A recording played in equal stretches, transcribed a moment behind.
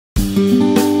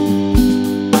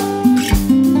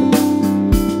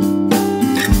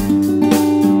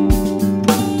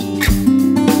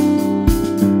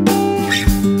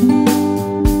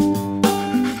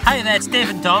it's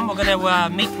Dave and Dom. We're going to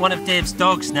meet one of Dave's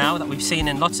dogs now that we've seen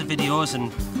in lots of videos,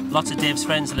 and lots of Dave's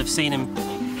friends that have seen him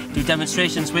do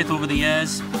demonstrations with over the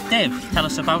years. Dave, tell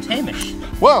us about Hamish.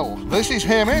 Well, this is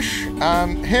Hamish,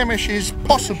 and Hamish is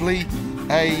possibly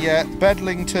a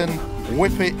Bedlington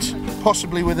Whippet,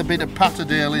 possibly with a bit of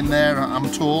Patterdale in there,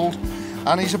 I'm told,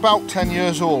 and he's about 10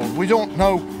 years old. We don't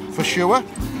know for sure.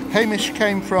 Hamish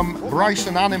came from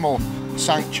Bryson Animal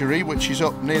Sanctuary, which is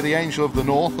up near the Angel of the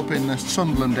North, up in the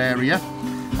Sunderland area.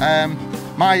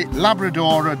 My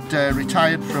Labrador had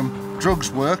retired from drugs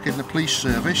work in the police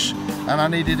service, and I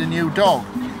needed a new dog,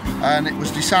 and it was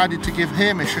decided to give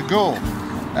Hamish a go.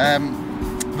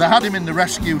 They had him in the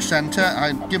rescue centre.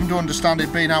 I'd given to understand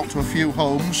he'd been out to a few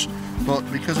homes, but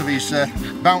because of his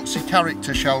bouncy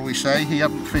character, shall we say, he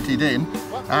hadn't fitted in,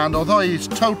 and although he's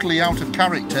totally out of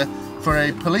character for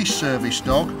a police service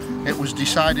dog, it was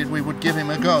decided we would give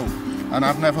him a go, and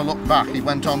I've never looked back. He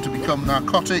went on to become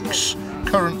narcotics,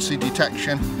 currency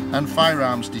detection and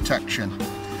firearms detection.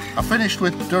 I finished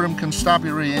with Durham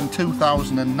Constabulary in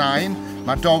 2009.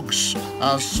 My dogs,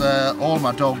 as all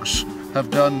my dogs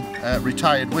have done,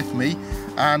 retired with me,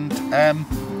 and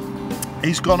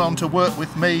he's gone on to work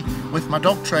with me with my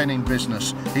dog training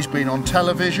business. He's been on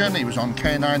television, he was on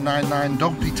K999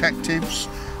 Dog Detectives.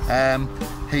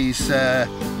 He's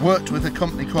worked with a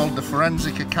company called the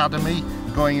Forensic Academy,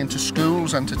 going into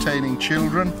schools, entertaining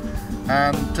children,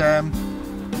 and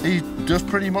he does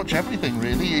pretty much everything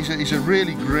really. He's a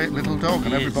really great little dog,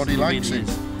 and everybody likes him.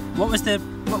 What was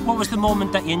the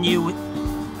moment that you knew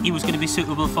he was going to be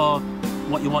suitable for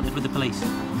what you wanted with the police?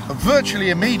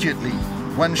 Virtually immediately,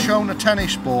 when shown a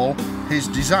tennis ball, his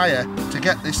desire to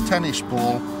get this tennis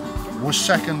ball was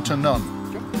second to none.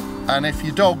 And if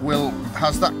your dog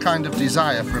has that kind of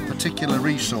desire for a particular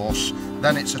resource,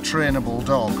 then it's a trainable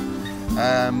dog.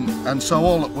 And so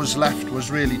all that was left was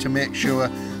really to make sure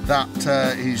that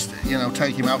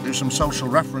take him out, do some social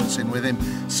referencing with him,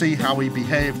 see how he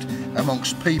behaved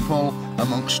amongst people,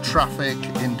 amongst traffic,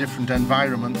 in different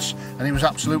environments, and he was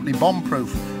absolutely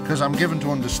bomb-proof, because I'm given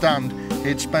to understand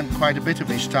he'd spent quite a bit of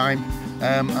his time,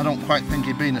 I don't quite think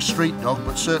he'd been a street dog,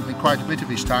 but certainly quite a bit of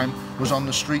his time was on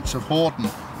the streets of Hordon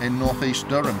in northeast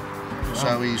Durham. Wow.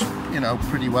 So he's,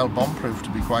 pretty well bomb-proof, to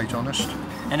be quite honest.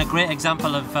 And a great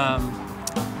example of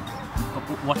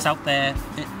what's out there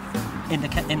in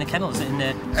the kennels, in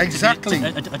the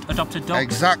adopted dogs.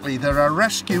 Exactly, there are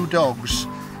rescue dogs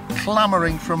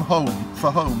clamouring for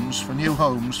new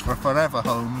homes, for forever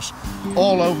homes,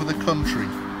 all over the country,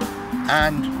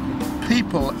 and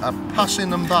people are passing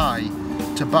them by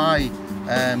to buy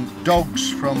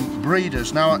dogs from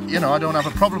breeders. Now, I don't have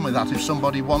a problem with that if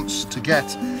somebody wants to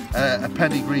get a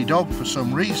pedigree dog for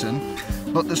some reason,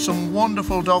 but there's some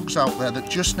wonderful dogs out there that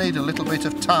just need a little bit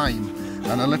of time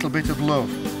and a little bit of love,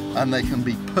 and they can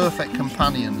be perfect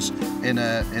companions in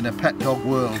a pet dog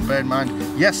world. Bear in mind,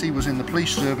 yes, he was in the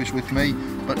police service with me,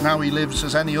 but now he lives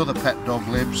as any other pet dog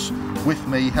lives, with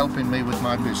me, helping me with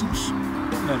my business.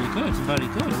 Very good, very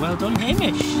good. Well done,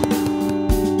 Hamish.